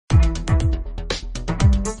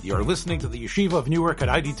You're listening to the Yeshiva of Newark at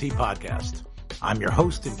IDT podcast. I'm your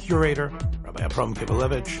host and curator, Rabbi Abram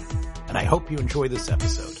Kibalevich, and I hope you enjoy this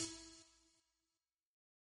episode.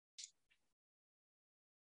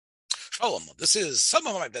 Shalom. This is Some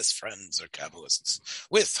of My Best Friends Are Kabbalists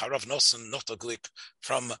with Harav Nosson Notoglik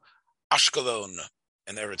from Ashkelon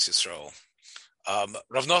in Eretz Yisrael.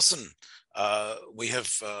 Rav Nosson, we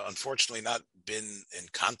have unfortunately not been in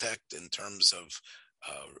contact in terms of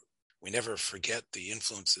we never forget the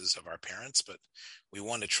influences of our parents, but we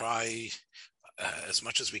want to try as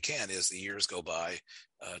much as we can as the years go by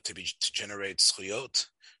to generate zchuyot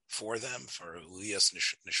for them, for Liyas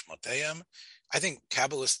Nishmateyam. I think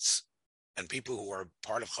Kabbalists and people who are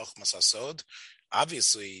part of Chochmas HaSod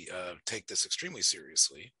obviously take this extremely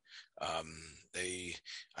seriously. I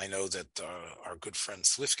know that our good friend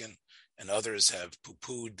Slifkin and others have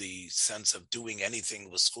poo-pooed the sense of doing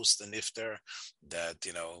anything with schus the nifter, that,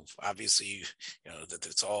 obviously, that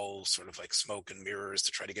it's all sort of like smoke and mirrors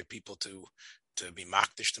to try to get people to be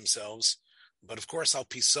makdish themselves. But of course, al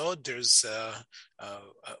pisod, there's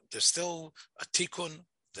still a tikkun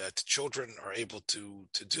that children are able to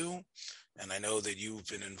do. And I know that you've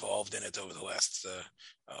been involved in it over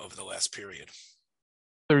the last period.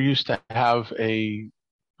 There used to have a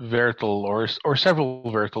vertel or several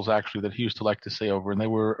vertels actually that he used to like to say over, and they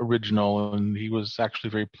were original, and he was actually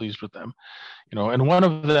very pleased with them. And one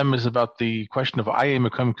of them is about the question of Aye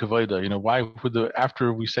Mekom Kavoda. Why would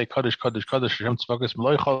after we say Kaddish, Kaddish, Kaddish, Hashem Tzvakas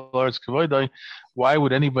Meloi Chol Haaretz Kavoda, why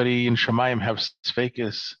would anybody in Shemayim have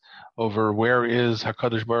sfekis over where is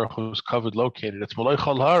HaKadosh Baruch Hu's kavod located? It's Meloi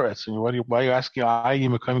Chol Haaretz. And why are you asking Aye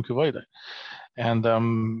Mekom Kavoda?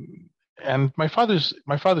 And my father's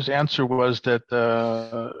answer was that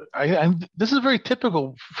and this is very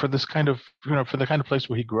typical for this kind of for the kind of place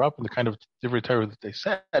where he grew up and the kind of divrei Torah that they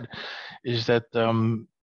said, is that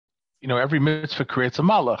every mitzvah creates a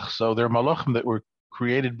malach. So there are malachim that were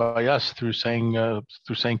created by us through saying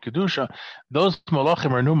kedusha. Those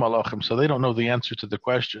malachim are new malachim, so they don't know the answer to the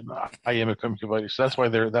question. So that's why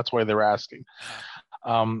they're asking.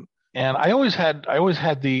 And I always had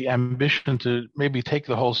the ambition to maybe take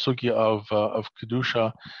the whole sugya of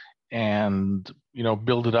kedusha and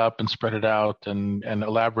build it up and spread it out and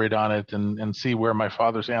elaborate on it and see where my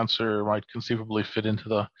father's answer might conceivably fit into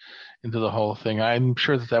the whole thing. I'm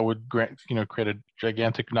sure that would create a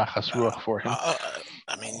gigantic nachas ruach for him.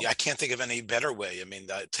 I can't think of any better way.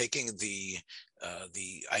 Taking the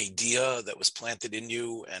idea that was planted in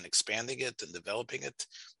you and expanding it and developing it,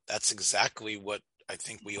 that's exactly what I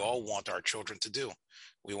think we all want our children to do.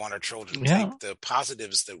 We want our children to take the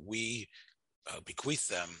positives that we bequeath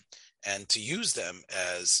them and to use them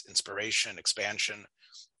as inspiration, expansion,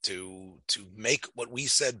 to make what we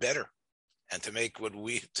said better, and to make what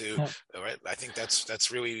we do. Yeah. Right? I think that's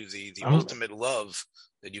really the ultimate love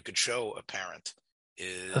that you could show a parent.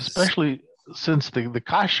 Is especially since the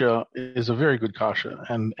kasha is a very good kasha,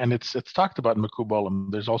 and it's talked about in Mekubalim.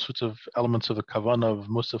 There's all sorts of elements of the kavanah of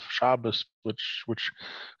Musaf Shabbos which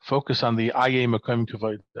focus on the Aye Mekom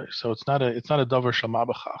Kavoda. So it's not a davar shel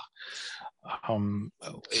mabachach.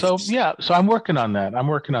 So I'm working on that.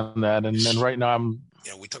 And right now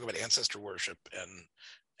we talk about ancestor worship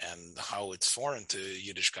and how it's foreign to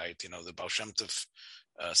Yiddishkeit. The Baal Shem Tov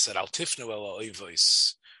said al tifnu el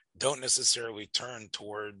ha'oivos, don't necessarily turn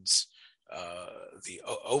towards the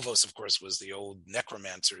Ovos, of course, was the old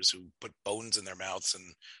necromancers who put bones in their mouths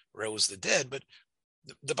and rose the dead. But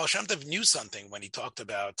the Baal Shem Tov knew something when he talked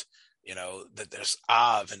about, that there's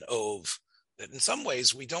Av and Ov, that in some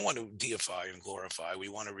ways we don't want to deify and glorify. We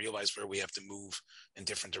want to realize where we have to move in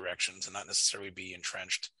different directions and not necessarily be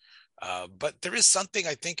entrenched. But there is something,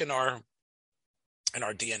 I think, in our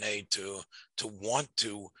DNA to want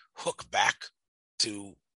to hook back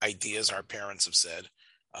to ideas our parents have said.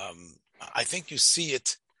 I think you see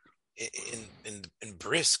it in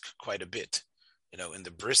Brisk quite a bit. In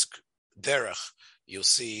the Brisk derech, you'll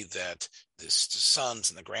see that the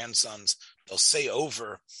sons and the grandsons, they'll say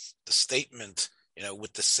over the statement,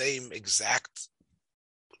 with the same exact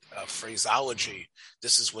phraseology.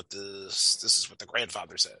 This is what the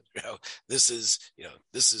grandfather said. This is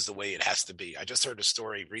the way it has to be. I just heard a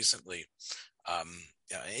story recently, and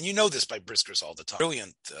this by Briskers all the time.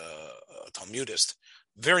 Brilliant Talmudist,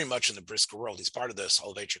 very much in the Brisker world. He's part of the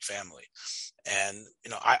Soloveitchik family, and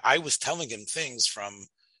I was telling him things from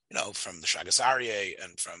the Shagas Aryeh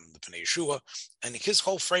and from the Pnei Yeshua, and his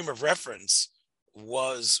whole frame of reference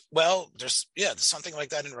was, there's something like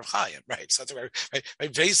that in Rav Chaim, right? Something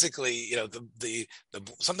right? Basically, the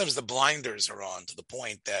sometimes the blinders are on to the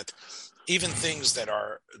point that even things that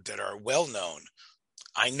are well known,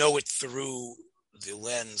 I know it through the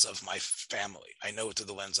lens of my family. I know it through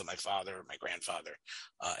the lens of my father, my grandfather,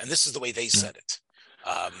 and this is the way they said it.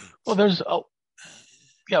 Well, there's a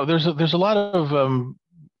lot of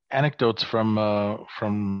anecdotes from Rav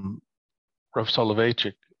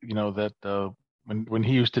Soloveitchik, that when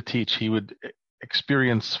he used to teach, he would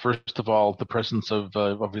experience, first of all, the presence of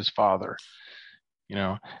his father,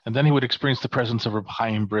 and then he would experience the presence of Reb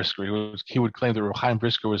Chaim Brisker. He would claim that Reb Chaim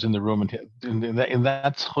Brisker was in the room, and in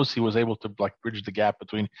that Chos, he was able to bridge the gap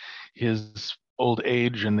between his old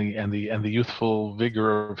age and the youthful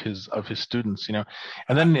vigor of his students, and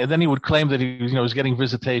then he would claim that he was getting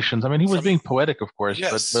visitations. I mean, he was being poetic, of course,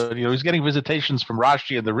 yes. but he was getting visitations from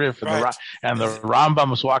Rashi and the Rif, and the Rambam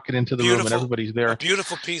was walking into the room, and everybody's there. A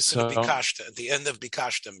beautiful piece in Bikashta, at the end of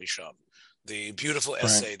Bikashta Misham, the beautiful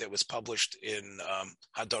essay that was published in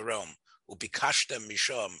Hadarom, Bikashta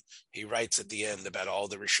Misham. He writes at the end about all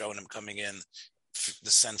the Rishonim coming in,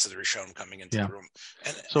 the sense of the Rishonim coming into the room.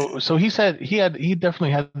 So he said he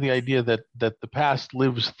definitely had the idea that the past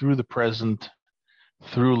lives through the present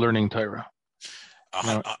through learning Torah.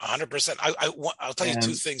 100%. I'll tell you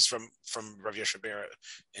two things from Rav Yoshe Ber,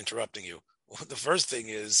 interrupting you. The first thing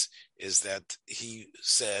is that he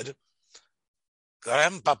said,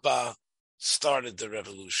 Grandpapa started the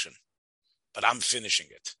revolution, but I'm finishing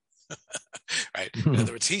it. Right? In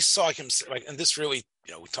other words, he saw himself, and this really,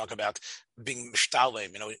 we talk about being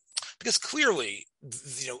mishtalem, because clearly,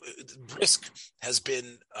 Brisk has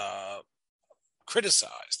been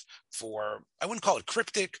criticized for, I wouldn't call it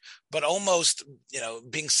cryptic, but almost,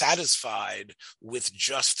 being satisfied with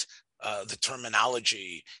just the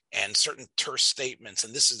terminology and certain terse statements,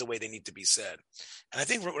 and this is the way they need to be said. And I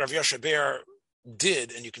think what Rav Yoshe Ber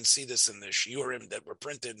did, and you can see this in the shiurim that were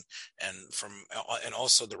printed and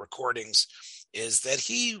also the recordings, is that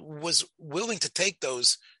he was willing to take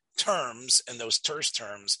those terms and those terse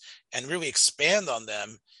terms and really expand on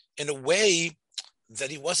them in a way that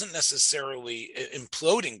he wasn't necessarily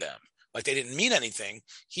imploding them, like they didn't mean anything.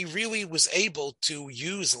 He really was able to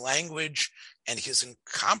use language and his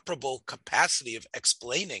incomparable capacity of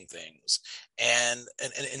explaining things and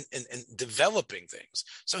developing things.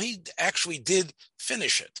 So he actually did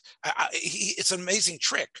finish it. It's an amazing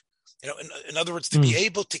trick. In other words, to be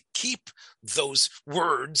able to keep those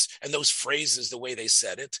words and those phrases the way they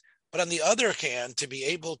said it, but on the other hand, to be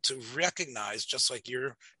able to recognize, just like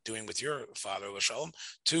you're doing with your father, L'Shalom,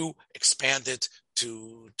 to expand it,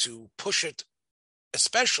 to push it,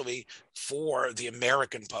 especially for the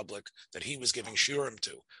American public that he was giving shiurim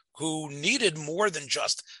to, who needed more than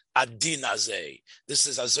just adin azeh. This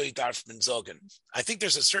is azoy darf ben zogen. I think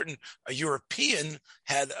there's a European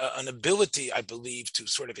had an ability, I believe, to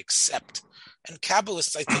sort of accept. And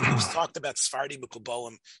Kabbalists, I think, have talked about Sephardi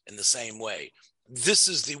Mekubalim in the same way. This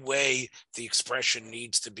is the way the expression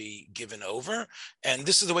needs to be given over, and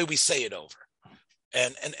this is the way we say it over.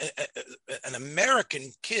 And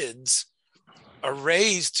American kids are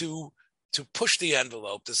raised to push the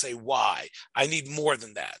envelope, to say, why? I need more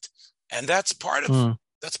than that. And that's part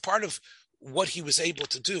of what he was able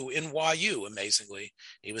to do in YU. Amazingly,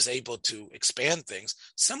 he was able to expand things,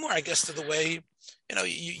 similar, I guess, to the way,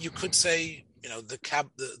 you could say,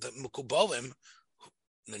 the Mekubalim,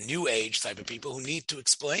 the new age type of people who need to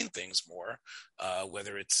explain things more,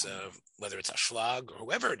 whether it's Ashlag or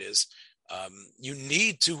whoever it is, you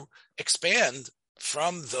need to expand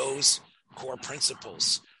from those core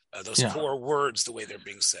principles, those core words, the way they're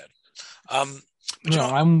being said.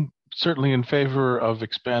 I'm certainly in favor of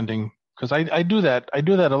expanding, because I do that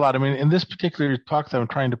a lot. I mean, in this particular talk that I'm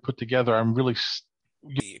trying to put together, I'm really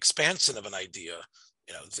the expansion of an idea.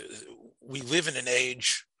 We live in an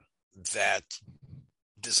age that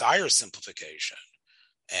desires simplification,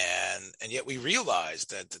 and yet we realize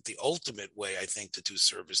that the ultimate way, I think, to do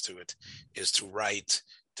service to it is to write,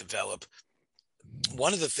 develop.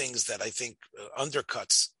 One of the things that I think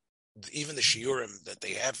undercuts even the shiurim that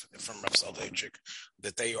they have from Rav Soloveitchik,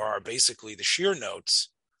 that they are basically the shiur notes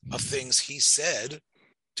of things he said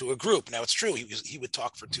to a group. Now, it's true, he would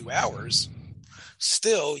talk for 2 hours.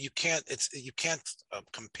 Still, you can't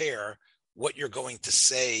compare what you're going to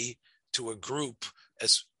say to a group,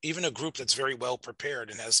 as even a group that's very well prepared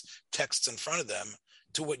and has texts in front of them,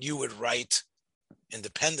 to what you would write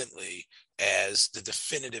independently as the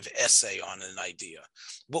definitive essay on an idea.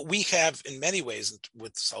 What we have in many ways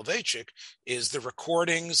with Soloveitchik is the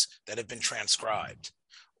recordings that have been transcribed,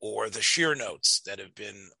 or the shiur notes that have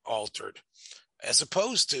been altered, as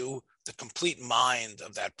opposed to the complete mind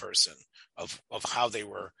of that person, of how they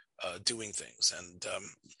were doing things. And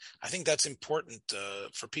I think that's important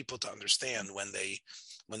for people to understand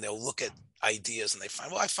when they'll look at ideas and they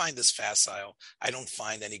find, well, I find this facile, I don't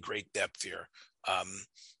find any great depth here.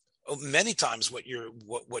 Many times what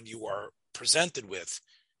you are presented with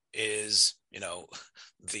is,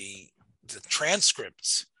 the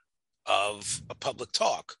transcripts of a public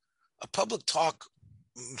talk. A public talk,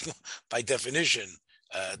 by definition,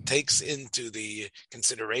 takes into the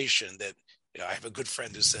consideration that, I have a good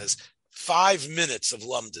friend who says 5 minutes of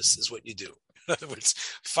lumdus is what you do. In other words,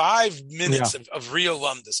 5 minutes of real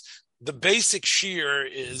lumdus. The basic shear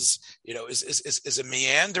is a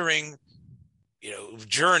meandering,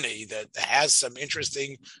 journey that has some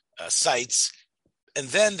interesting sights. And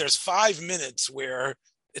then there's 5 minutes where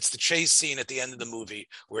it's the chase scene at the end of the movie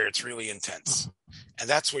where it's really intense. And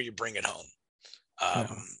that's where you bring it home.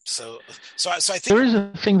 So I think there is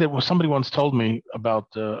a thing that somebody once told me about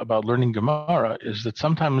learning Gemara is that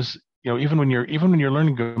sometimes, even when you're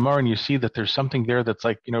learning Gemara and you see that there's something there that's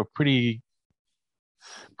like, pretty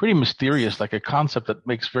mysterious, like a concept that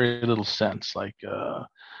makes very little sense. Like,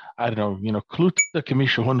 I don't know, kluta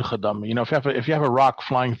kamisha hun chadam. If you have a rock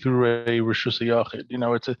flying through a rishus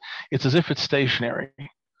yachid, it's as if it's stationary.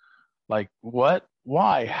 Like, what?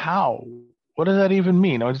 Why? How? What does that even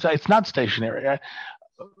mean? It's not stationary.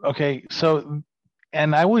 Okay, so,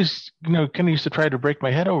 and I always, kind of used to try to break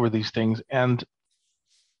my head over these things. And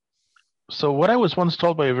so what I was once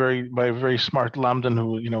told by a very smart Lamdan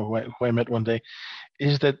who I met one day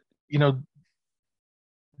is that,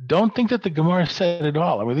 don't think that the Gemara said it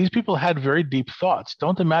all. I mean, these people had very deep thoughts.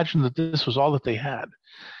 Don't imagine that this was all that they had,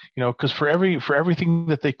 because for everything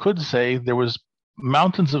that they could say, there was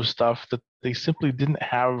mountains of stuff that they simply didn't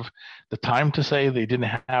have the time to say. They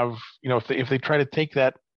didn't have, if they try to take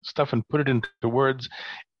that stuff and put it into words,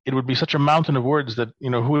 it would be such a mountain of words that,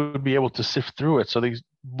 who would be able to sift through it? So they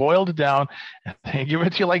boiled it down and they give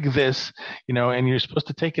it to you like this, and you're supposed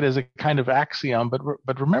to take it as a kind of axiom.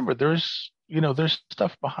 But remember, there's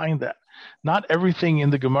stuff behind that. Not everything in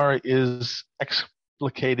the Gemara is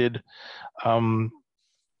explicated to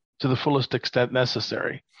the fullest extent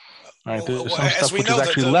necessary. Right? There's some stuff which is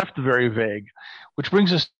actually left very vague, which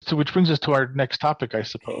brings us to our next topic, I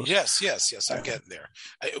suppose. Yes. I'm getting there.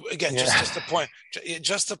 Again, just to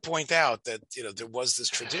point out that there was this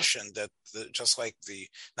tradition that just like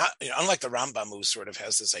unlike the Rambam, who sort of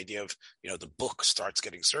has this idea of the book starts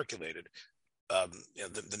getting circulated.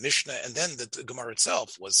 The Mishnah and then the Gemara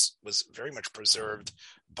itself was very much preserved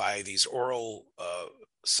by these oral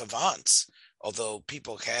savants. Although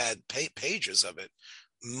people had pages of it,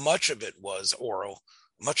 much of it was oral,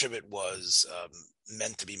 much of it was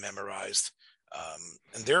meant to be memorized,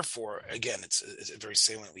 and therefore, again, it's very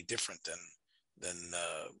saliently different than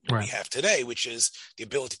what we have today, which is the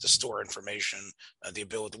ability to store information, the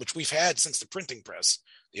ability which we've had since the printing press,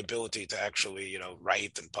 the ability to actually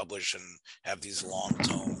write and publish and have these long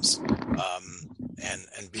tomes,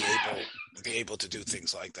 and be able to do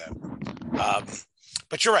things like that.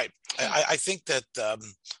 But you're right. I think that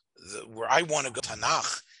where I want to go,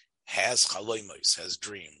 Tanakh has chaloimos, has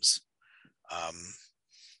dreams.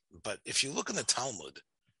 But if you look in the Talmud,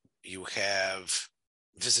 you have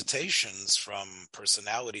visitations from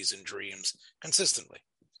personalities in dreams consistently.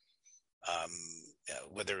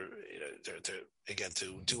 Whether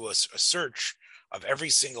to do a search of every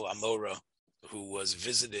single Amora who was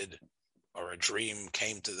visited, or a dream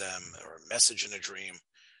came to them, or a message in a dream,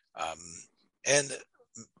 and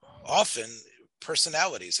often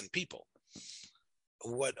personalities and people.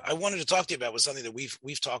 What I wanted to talk to you about was something that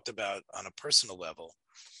we've talked about on a personal level,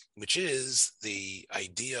 which is the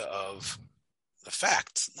idea of the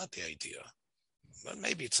fact, not the idea, but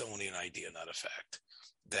maybe it's only an idea, not a fact,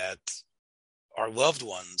 that our loved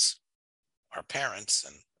ones, our parents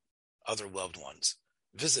and other loved ones,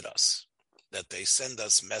 visit us, that they send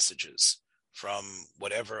us messages from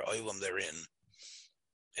whatever olam they're in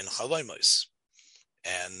chaloimos.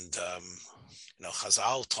 And,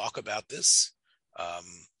 Chazal talk about this. I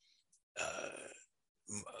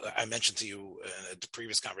mentioned to you in a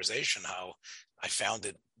previous conversation how I found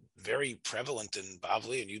it very prevalent in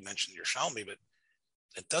Bavli, and you mentioned Yerushalmi, but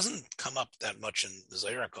it doesn't come up that much in the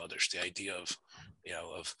Zohar HaKadosh, the idea of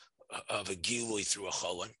a gilui through a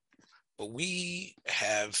cholon. But we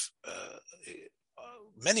have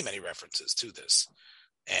many, many references to this.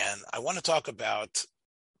 And I want to talk about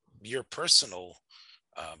your personal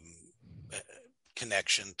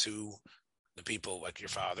connection to the people like your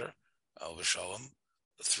father, Alav Shalom,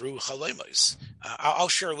 through chaloimos. I'll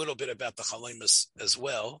share a little bit about the chaloimos as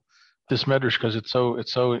well. This medrash, because it's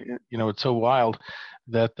so wild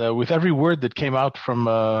that with every word that came out from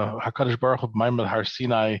Hakadosh Baruch Hu Maimon Har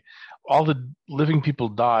Sinai, all the living people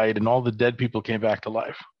died and all the dead people came back to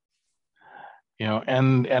life.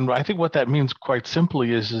 And I think what that means quite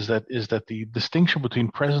simply is that the distinction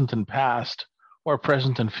between present and past or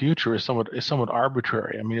present and future is somewhat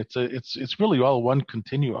arbitrary. I mean, it's really all one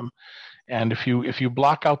continuum. And if you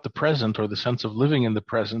block out the present or the sense of living in the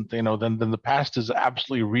present, then the past is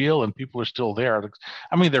absolutely real and people are still there.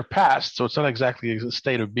 I mean, they're past, so it's not exactly a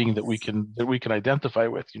state of being that we can identify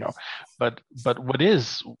with, but what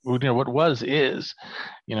is, what was is,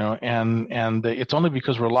 and it's only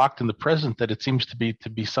because we're locked in the present that it seems to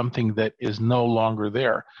be something that is no longer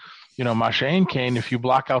there. Masha'en Kane, if you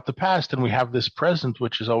block out the past, and we have this present,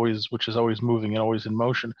 which is always moving and always in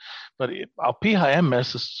motion. But Al Pi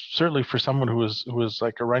HaEmes is certainly for someone who is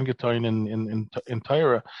like a orangutan in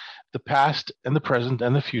Torah, the past and the present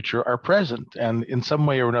and the future are present, and in some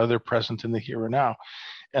way or another present in the here and now.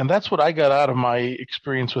 And that's what I got out of my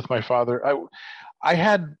experience with my father. I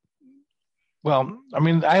had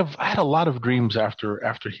I had a lot of dreams after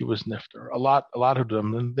he was nifter, a lot of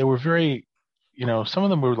them, and they were very, some of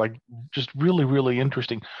them were like just really, really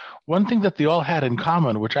interesting. One thing that they all had in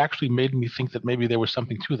common, which actually made me think that maybe there was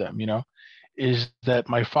something to them, is that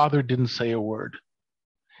my father didn't say a word.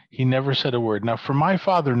 He never said a word. Now, for my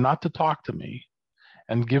father not to talk to me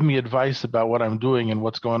and give me advice about what I'm doing and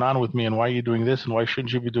what's going on with me and why you're doing this and why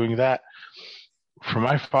shouldn't you be doing that, for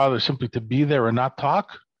my father simply to be there and not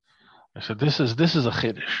talk, I said, this is a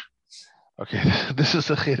chiddush. Okay, this is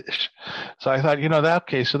a chiddush. So I thought,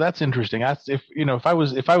 okay, so that's interesting. If I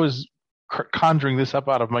was conjuring this up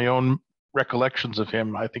out of my own recollections of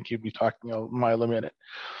him, I think he'd be talking a mile a minute,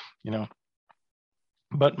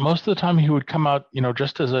 But most of the time he would come out,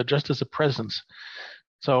 just as a presence.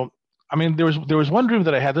 So I mean, there was one dream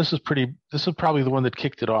that I had. This is probably the one that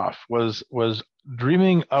kicked it off. Was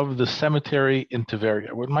dreaming of the cemetery in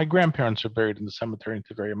Tveria. Where my grandparents are buried in the cemetery in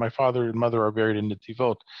Tveria. My father and mother are buried in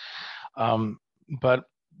Netivot. But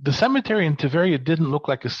the cemetery in Tveria didn't look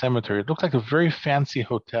like a cemetery. It looked like a very fancy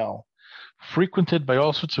hotel, frequented by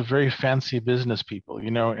all sorts of very fancy business people,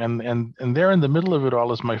 and there in the middle of it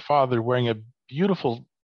all is my father wearing a beautiful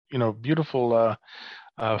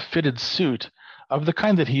fitted suit of the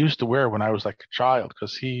kind that he used to wear when I was like a child,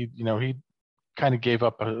 because he kind of gave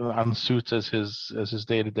up on suits as his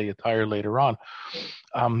day-to-day attire later on.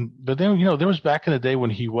 But then, there was back in the day when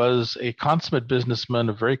he was a consummate businessman,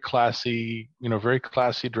 a very classy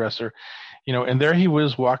dresser, and there he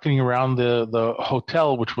was walking around the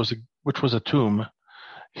hotel, which was a tomb,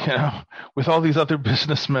 with all these other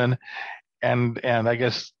businessmen, and I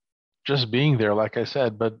guess just being there, like I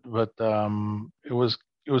said, but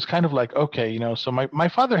it was kind of like, okay, so my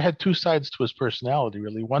father had two sides to his personality,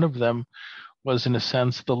 really. One of them was, in a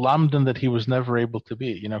sense, the lamdan that he was never able to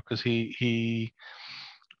be, because he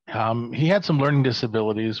had some learning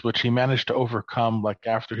disabilities, which he managed to overcome, like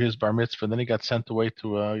after his bar mitzvah. Then he got sent away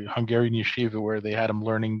to a Hungarian yeshiva where they had him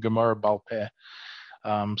learning Gemara Baal Peh.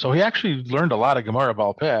 So he actually learned a lot of Gemara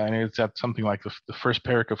Baal Peh. I mean, it's at something like the first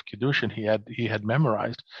parak of Kiddushin he had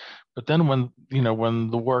memorized. But then when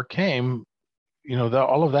the war came,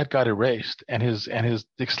 all of that got erased, and his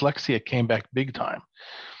dyslexia came back big time.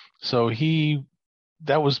 So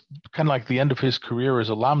that was kind of like the end of his career as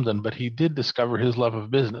a lamdan, but he did discover his love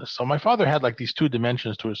of business. So my father had like these two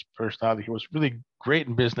dimensions to his personality. He was really great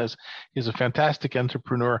in business. He's a fantastic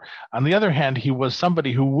entrepreneur. On the other hand, he was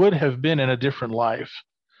somebody who would have been in a different life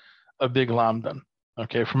a big lamdan.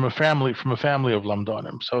 Okay, from a family of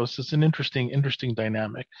lamdanim. So it's just an interesting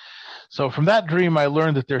dynamic. So from that dream, I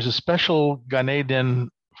learned that there's a special Gan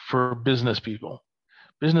Eden for business people.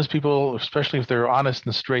 Business people, especially if they're honest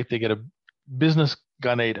and straight, they get a business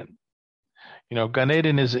Gan Eden. Gan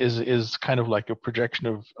Eden is kind of like a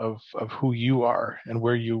projection of who you are and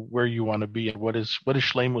where you want to be and what is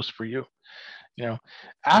shleimus for you.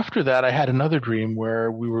 After that, I had another dream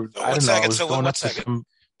where we were. I don't know. I was going up to some.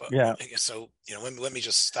 Yeah. So let me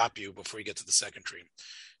just stop you before you get to the second dream.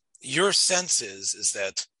 Your sense is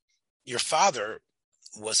that your father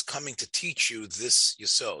was coming to teach you this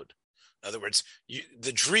yesod. In other words,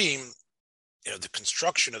 the dream, the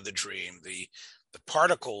construction of the dream, the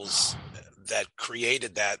particles that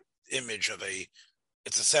created that image of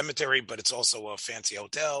it's a cemetery, but it's also a fancy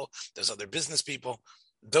hotel. There's other business people.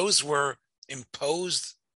 Those were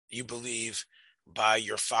imposed, you believe, by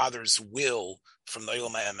your father's will from the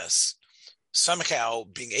Olam HaEmes, somehow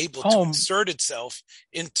being able to insert itself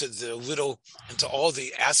into all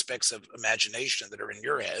the aspects of imagination that are in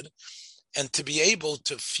your head, and to be able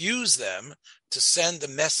to fuse them to send the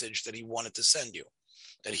message that he wanted to send you,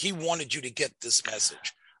 that he wanted you to get this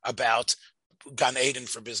message about Gan Eden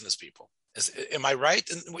for business people. Am I right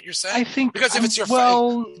in what you're saying? I think because if it's your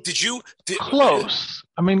close.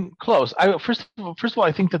 I mean, close. First of all,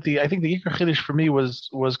 I think the Iker Chiddush for me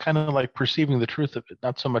was kind of like perceiving the truth of it,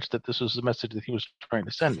 not so much that this was the message that he was trying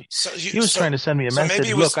to send me. He was trying to send me a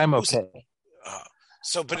message. Look, I'm okay.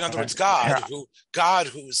 But in other words, God,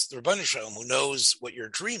 who's the Rebbeinu Shalom, who knows what you're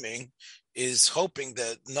dreaming, is hoping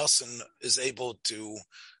that Nosson is able to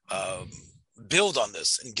build on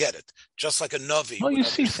this and get it, just like a Navi. Well, you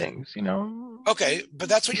see things, you know. Okay, but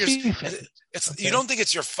that's what you you don't think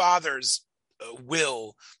it's your father's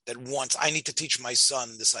will that wants, I need to teach my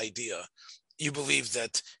son this idea. You believe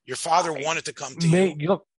that your father wanted to come to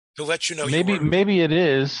you to let you know. Maybe it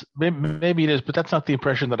is, but that's not the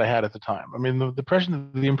impression that I had at the time. I mean,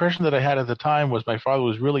 the impression that I had at the time was my father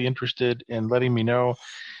was really interested in letting me know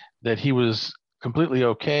that he was completely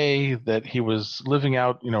okay, that he was living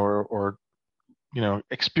out, you know, or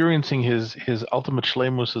experiencing his ultimate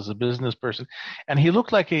shleimus as a business person. And he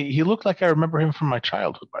looked like I remember him from my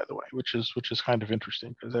childhood, by the way, which is kind of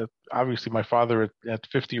interesting, because obviously my father at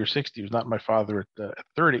 50 or 60 was not my father at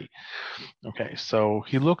 30. Okay, so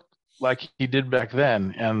he looked like he did back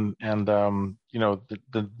then, and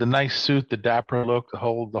the nice suit, the dapper look, the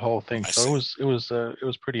whole thing. So it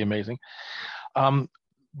was pretty amazing.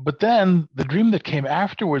 But then the dream that came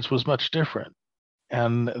afterwards was much different.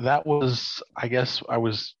 And that was, I guess, I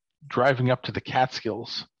was driving up to the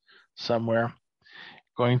Catskills somewhere,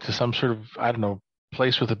 going to some sort of, I don't know,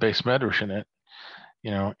 place with a beis medrash in it,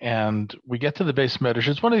 you know, and we get to the beis medrash.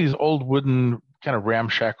 It's one of these old wooden kind of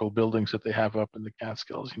ramshackle buildings that they have up in the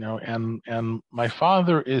Catskills, you know, and my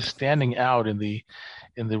father is standing out in the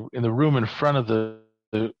room in front of the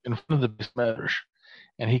beis medrash,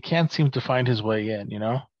 and he can't seem to find his way in, you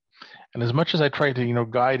know. And as much as I try to, you know,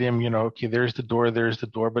 guide him, you know, okay, there's the door,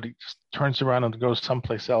 but he just turns around and goes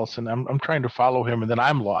someplace else, and I'm trying to follow him, and then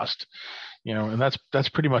I'm lost, you know, and that's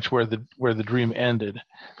pretty much where the dream ended.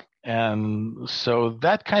 And so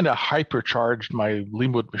that kind of hypercharged my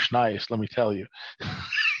limud mishnayos, let me tell you.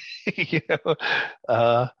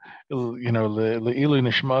 Le'ilu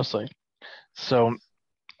nishmasai. So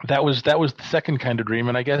that was the second kind of dream,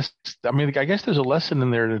 and I guess there's a lesson in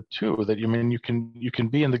there too, that you can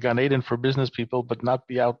be in the Gan Eden for business people, but not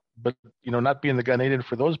be not be in the Gan Eden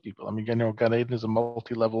for those people. I mean, you know, Gan Eden is a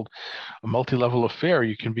multi-level affair.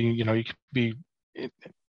 You can be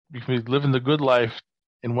living the good life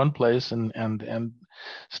in one place and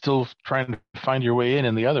still trying to find your way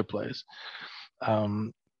in the other place. After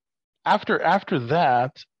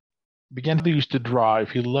that, he used to drive.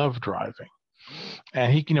 He loved driving.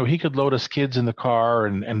 And he could load us kids in the car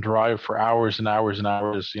and drive for hours and hours and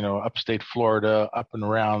hours, you know, upstate Florida, up and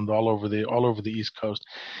around all over the East Coast.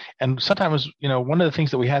 And sometimes, you know, one of the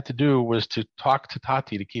things that we had to do was to talk to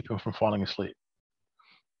Tati to keep him from falling asleep.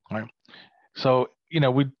 Right. So, you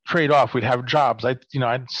know, we'd trade off. We'd have jobs. I'd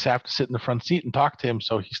have to sit in the front seat and talk to him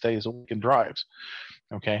so he stays awake and drives.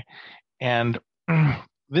 Okay. And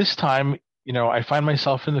this time, you know, I find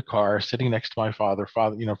myself in the car sitting next to my father.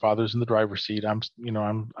 Father's in the driver's seat. I'm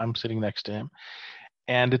sitting next to him,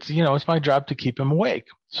 and it's my job to keep him awake.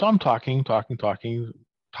 So I'm talking.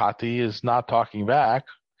 Tati is not talking back,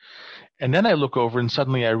 and then I look over and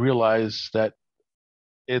suddenly I realize that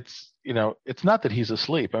it's not that he's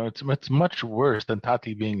asleep. I mean, it's much worse than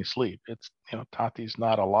Tati being asleep. It's, you know, Tati's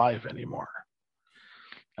not alive anymore.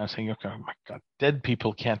 I was thinking, okay, oh my God, dead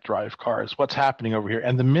people can't drive cars. What's happening over here?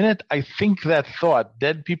 And the minute I think that thought,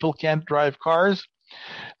 dead people can't drive cars,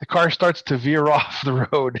 the car starts to veer off the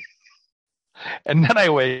road. And then I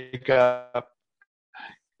wake up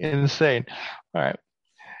insane. All right.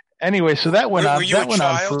 Anyway, so that went on. Were you a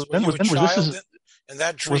child?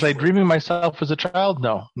 Was I dreaming myself as a child?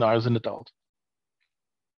 No, I was an adult.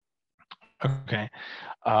 Okay.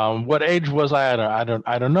 What age was I? I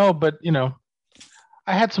don't know, but, you know,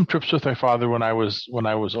 I had some trips with my father when I was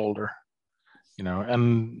older, you know,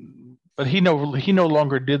 but he no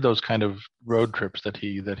longer did those kind of road trips that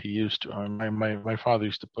he used to. My father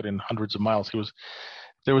used to put in hundreds of miles.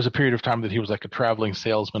 There was a period of time that he was like a traveling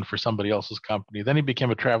salesman for somebody else's company. Then he became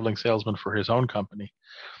a traveling salesman for his own company.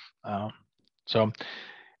 So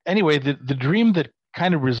anyway, the dream that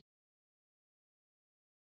kind of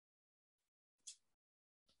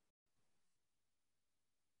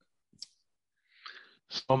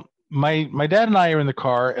So my dad and I are in the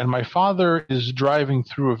car, and my father is driving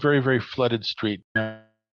through a very, very flooded street.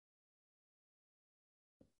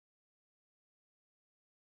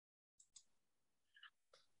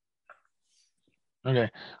 Okay,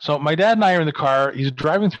 so my dad and I are in the car. He's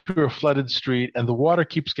driving through a flooded street, and the water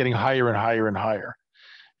keeps getting higher and higher and higher.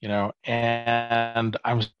 and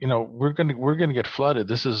I'm, we're gonna get flooded.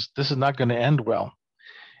 This is not going to end well.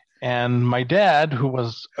 And my dad, who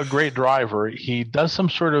was a great driver, he does some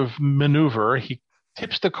sort of maneuver. He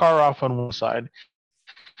tips the car off on one side.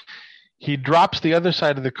 He drops the other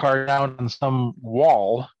side of the car down on some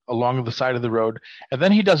wall along the side of the road. And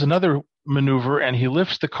then he does another maneuver and he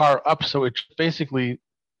lifts the car up so it basically,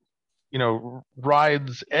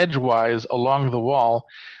 rides edgewise along the wall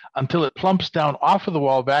until it plumps down off of the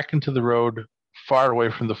wall back into the road far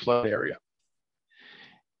away from the flood area.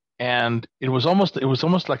 And it was almost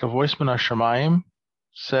like a voice min hashamayim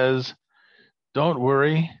says, "Don't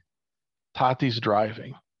worry, Tati's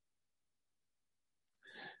driving."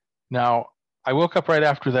 Now, I woke up right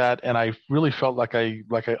after that, and I really felt like I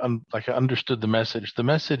understood the message. The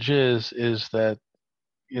message is that,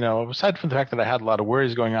 aside from the fact that I had a lot of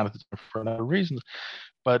worries going on at the time for other reasons,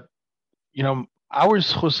 but our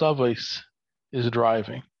chusavos is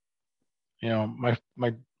driving.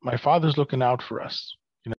 My father's looking out for us.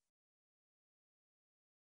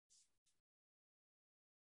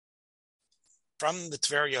 From the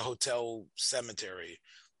Tveria Hotel Cemetery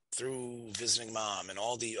through Visiting Mom and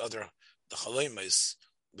all the Chalemas,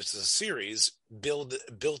 which is a series, built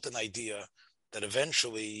an idea that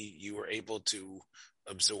eventually you were able to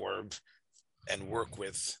absorb and work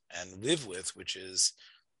with and live with, which is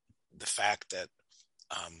the fact that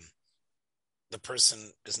the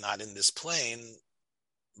person is not in this plane,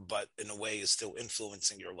 but in a way is still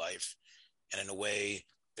influencing your life. And in a way,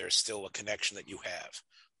 there's still a connection that you have.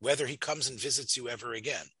 Whether he comes and visits you ever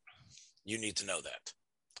again, you need to know that.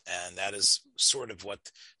 And that is sort of what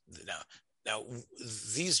now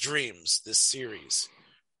these dreams, this series,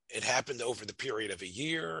 it happened over the period of a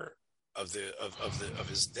year of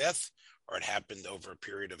his death, or it happened over a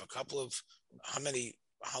period of a couple of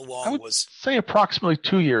how long I would say approximately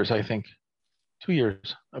 2 years, I think. 2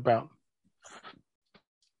 years about.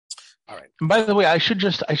 All right. And by the way, I should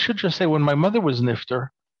just say, when my mother was nifter,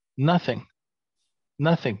 nothing,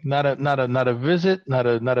 not a visit, not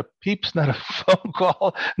a peeps, not a phone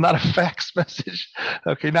call, not a fax message,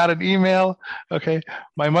 okay, not an email, okay.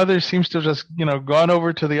 My mother seems to have just gone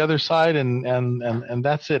over to the other side, and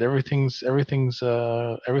that's it. Everything's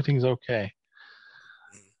okay.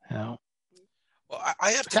 Well,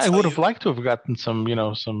 I have to. I would have liked to have gotten some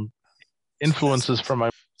influences from my.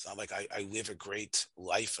 It's not like I live a great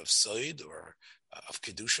life of Soid or of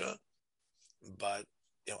Kedusha, but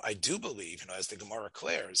I do believe, as the Gemara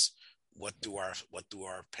declares, what do our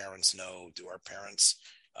parents know? Do our parents,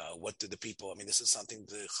 what do the people? I mean, this is something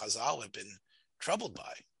the Chazal have been troubled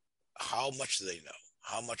by. How much do they know?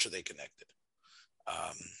 How much are they connected?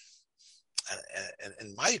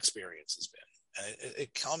 And my experience has been, and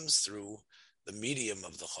it comes through the medium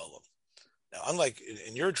of the Cholam. Now, unlike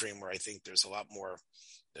in your dream, where I think there's a lot more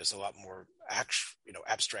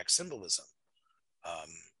abstract symbolism.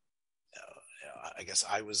 I guess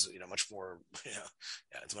I was, much more,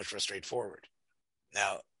 it's much more straightforward.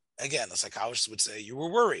 Now, again, the psychologist would say you were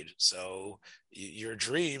worried. So your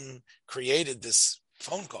dream created this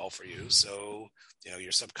phone call for you. So,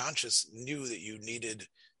 your subconscious knew that you needed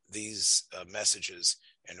these messages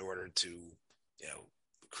in order to,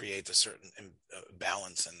 create a certain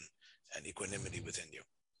balance and equanimity within you.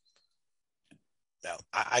 Now,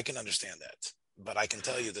 I can understand that, but I can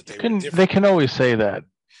tell you that they can always say that.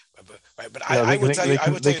 But I would tell you,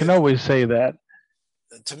 they can always say that.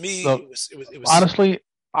 To me, so, it was honestly,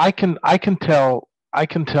 I can tell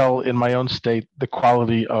in my own state the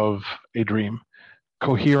quality of a dream,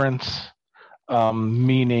 coherence,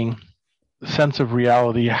 meaning, sense of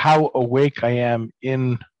reality, how awake I am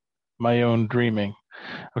in my own dreaming.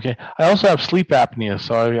 Okay. I also have sleep apnea,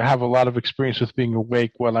 so I have a lot of experience with being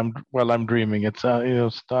awake while I'm dreaming. It's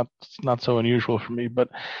it's not so unusual for me, but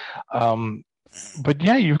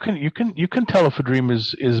yeah, you can tell if a dream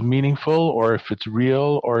is meaningful, or if it's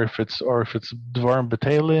real, or if it's dvarim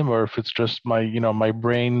b'telim, or if it's just my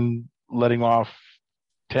brain letting off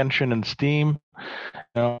tension and steam.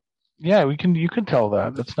 Yeah, you can tell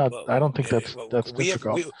that. That's not. I don't think that's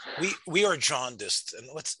difficult. We are jaundiced, and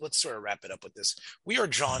let's sort of wrap it up with this. We are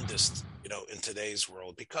jaundiced, in today's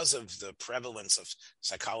world because of the prevalence of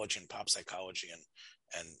psychology and pop psychology,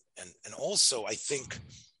 and also I think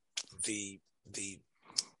the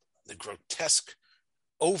grotesque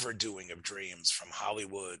overdoing of dreams from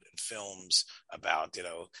Hollywood and films about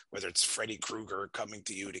whether it's Freddy Krueger coming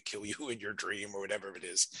to you to kill you in your dream or whatever it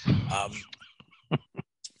is.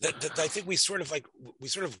 That I think we sort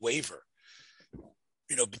of waver,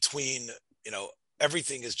 between,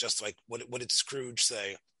 everything is just like, what did Scrooge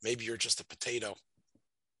say? Maybe you're just a potato.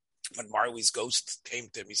 when Marley's ghost came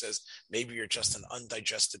to him, he says, maybe you're just an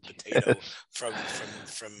undigested potato from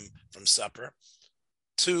supper.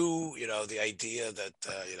 To, the idea that,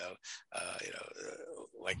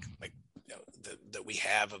 that we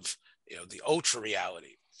have of, the ultra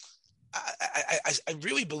reality. I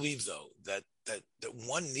really believe, though, that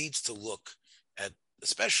one needs to look at,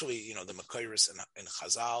 especially, the Makairis in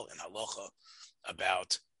Chazal and Halacha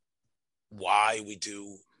about why we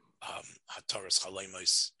do Hataras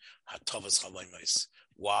Chalaimos, Hatavas Chalaimos,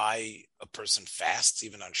 why a person fasts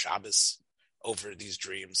even on Shabbos over these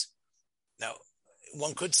dreams. Now,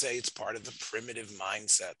 one could say it's part of the primitive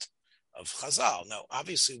mindset of Chazal. Now,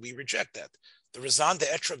 obviously, we reject that. The raison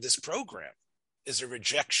d'etre of this program is a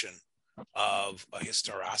rejection of a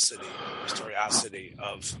historicity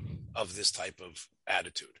of this type of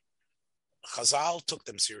attitude. Chazal took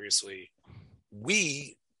them seriously.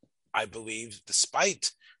 We, I believe,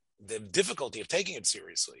 despite the difficulty of taking it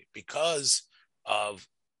seriously, because of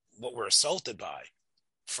what we're assaulted by,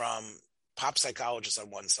 from pop psychologists on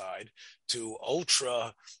one side to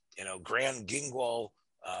ultra, grand Gingwall,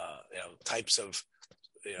 types of,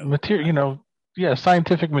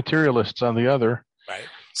 scientific materialists on the other. Right.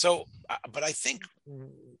 So, but I think,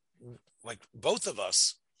 like both of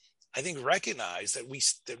us, I think recognize that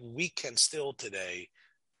we can still today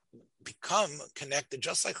become connected,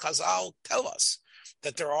 just like Chazal tell us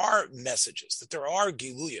that there are messages, that there are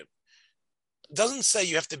giluyim. It doesn't say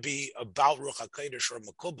you have to be a Baal Ruach HaKodesh or a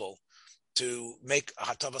Makubal to make a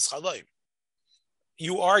Hatavas Chalaim.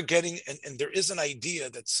 You are getting, and there is an idea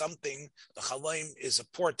that something, the Chalaim, is a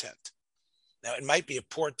portent. Now, it might be a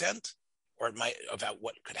portent, or it might about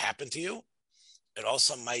what could happen to you. It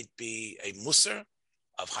also might be a musar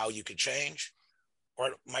of how you could change, or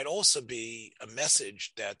it might also be a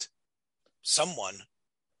message that someone,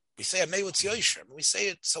 we say a Meilitz Yosher, we say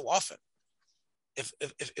it so often.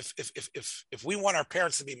 If we want our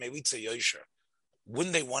parents to be Meilitz Yosher,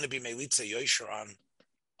 wouldn't they want to be Meilitz Yosher on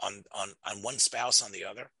one spouse on the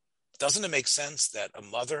other? Doesn't it make sense that a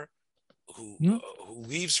mother who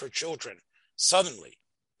leaves her children suddenly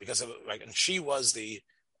because of, like, and she was in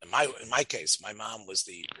my case, my mom was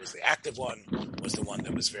the active one, was the one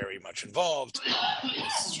that was very much involved.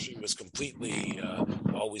 She was completely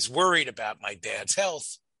always worried about my dad's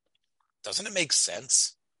health. Doesn't it make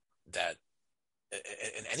sense that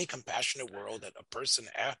in any compassionate world that a person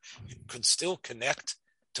could still connect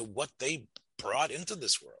to what they brought into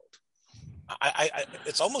this world?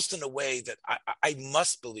 It's almost in a way that I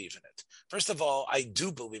must believe in it. First of all, I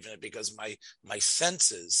do believe in it because my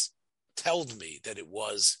senses told me that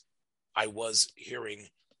I was hearing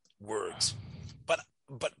words, but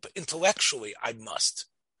intellectually I must,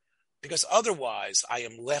 because otherwise I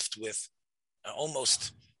am left with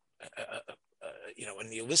almost a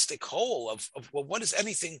nihilistic hole of well, what is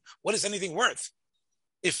anything worth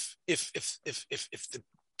if the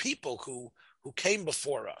people who came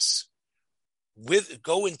before us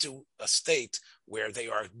go into a state where they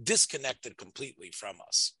are disconnected completely from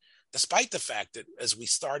us, despite the fact that as we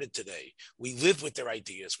started today, we live with their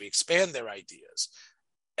ideas, we expand their ideas.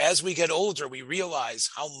 As we get older, we realize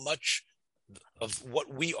how much of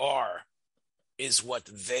what we are is what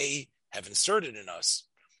they have inserted in us.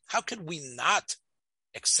 How could we not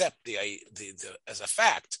accept the as a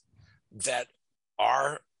fact that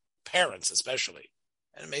our parents, especially,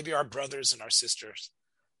 and maybe our brothers and our sisters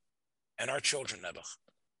and our children, Nebuch,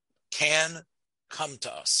 can come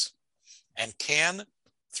to us and can,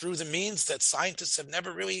 through the means that scientists have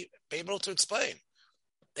never really been able to explain.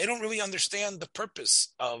 They don't really understand the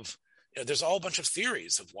purpose of, there's a whole bunch of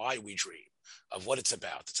theories of why we dream, of what it's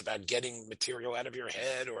about. It's about getting material out of your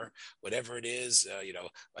head or whatever it is,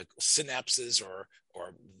 like synapses or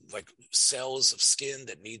like cells of skin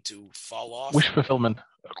that need to fall off. Wish fulfillment,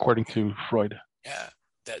 according to Freud. Yeah,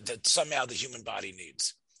 that somehow the human body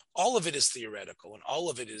needs. All of it is theoretical, and all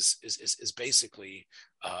of it is basically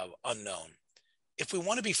unknown. If we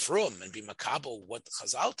want to be frum and be makabel what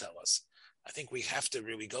Chazal tell us, I think we have to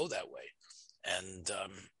really go that way. And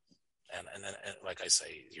like I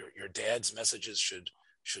say, your dad's messages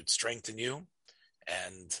should strengthen you.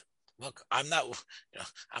 And look, I'm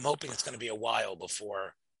hoping it's going to be a while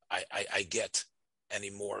before I get any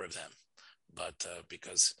more of them, but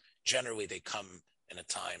because generally they come in a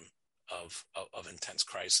time of intense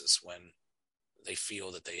crisis when they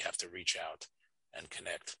feel that they have to reach out and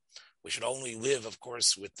connect. We should only live, of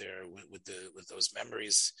course, with those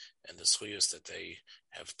memories and the zchuyos that they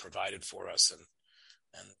have provided for us, and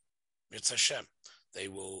Mirz Hashem, they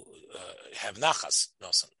will have nachas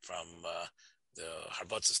from the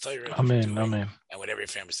Harbatzas Torah. Amen, amen. And whatever your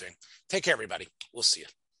family's doing. Take care, everybody. We'll see you.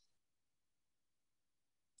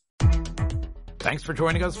 Thanks for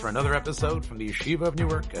joining us for another episode from the Yeshiva of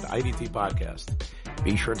Newark at IDT Podcast.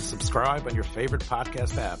 Be sure to subscribe on your favorite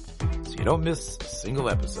podcast app so you don't miss a single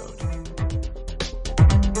episode.